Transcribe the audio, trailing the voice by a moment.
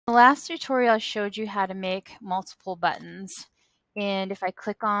The last tutorial I showed you how to make multiple buttons, and if I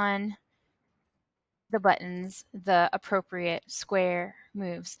click on the buttons, the appropriate square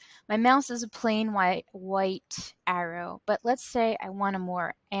moves. My mouse is a plain white arrow, but let's say I want a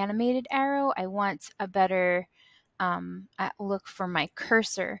more animated arrow. I want a better look for my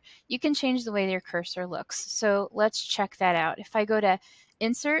cursor. You can change the way your cursor looks. So let's check that out. If I go to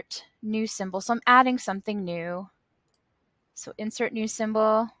Insert, New Symbol, so I'm adding something new. So Insert New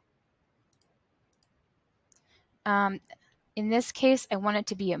Symbol. In this case, I want it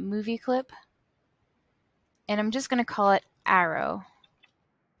to be a movie clip. And I'm just going to call it arrow.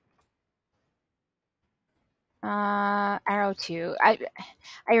 Arrow 2. I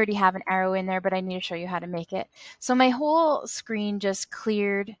already have an arrow in there, but I need to show you how to make it. So my whole screen just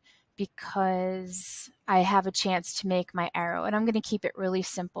cleared because I have a chance to make my arrow, and I'm going to keep it really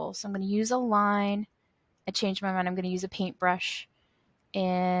simple. So I'm going to use a line. I changed my mind. I'm going to use a paintbrush,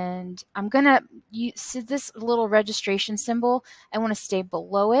 and I'm going to use this little registration symbol. I want to stay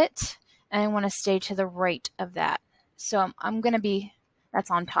below it, and I want to stay to the right of that. So I'm going to be, that's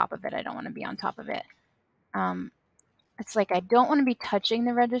on top of it. I don't want to be on top of it. It's like I don't want to be touching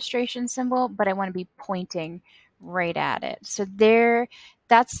the registration symbol, but I want to be pointing right at it. So there,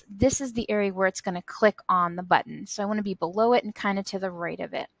 this is the area where it's going to click on the button. So I want to be below it and kind of to the right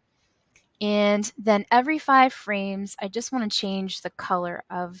of it. And then every 5 frames, I just want to change the color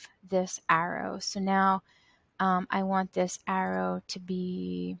of this arrow. So now I want this arrow to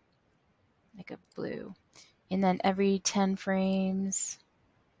be like a blue. And then every 10 frames,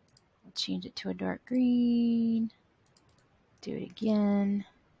 I'll change it to a dark green. Do it again,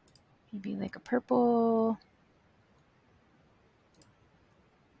 maybe like a purple.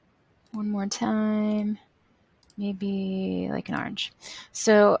 One more time, maybe like an orange.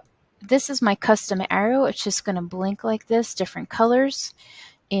 So this is my custom arrow. It's just going to blink like this, different colors.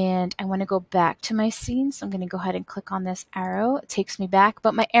 And I want to go back to my scene, so I'm going to go ahead and click on this arrow. It takes me back,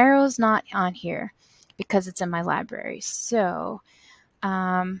 but my arrow is not on here because it's in my library. So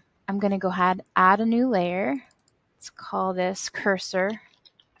I'm going to go ahead, add a new layer. Let's call this cursor.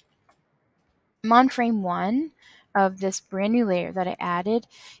 I'm on frame 1 of this brand new layer that I added,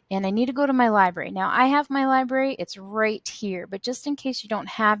 and I need to go to my library. Now I have my library, it's right here, but just in case you don't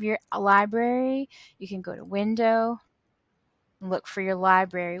have your library, you can go to Window and look for your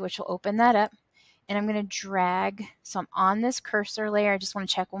library, which will open that up. And I'm going to drag, so I'm on this cursor layer. I just want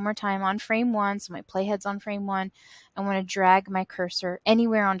to check one more time on frame 1, so my playhead's on frame 1. I want to drag my cursor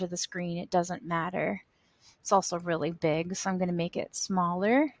anywhere onto the screen, it doesn't matter. It's also really big, so I'm going to make it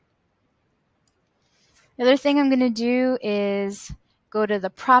smaller. The other thing I'm going to do is go to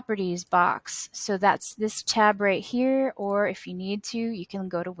the properties box. So that's this tab right here, or if you need to, you can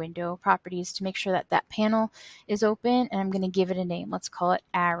go to Window, Properties to make sure that that panel is open, and I'm going to give it a name. Let's call it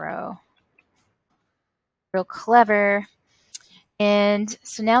Arrow. Real clever. And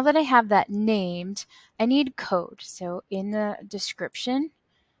so now that I have that named, I need code. So in the description,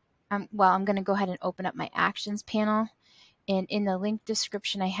 I'm going to go ahead and open up my Actions panel. And in the link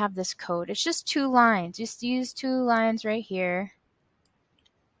description, I have this code. It's just 2 lines. Just use 2 lines right here.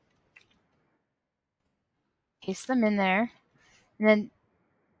 Paste them in there. And then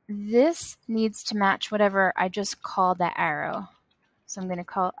this needs to match whatever I just called that arrow. So I'm going to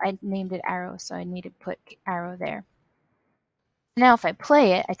call, I named it arrow, so I need to put arrow there. Now if I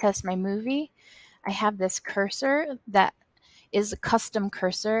play it, I test my movie, I have this cursor that is a custom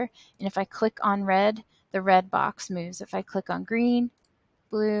cursor. And if I click on red, the red box moves. If I click on green,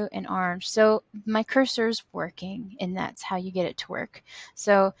 blue, and orange. So my cursor's working, and that's how you get it to work.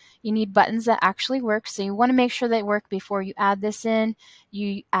 So you need buttons that actually work. So you want to make sure they work before you add this in.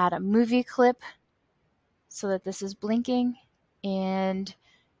 You add a movie clip so that this is blinking, and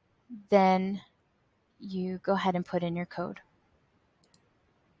then you go ahead and put in your code.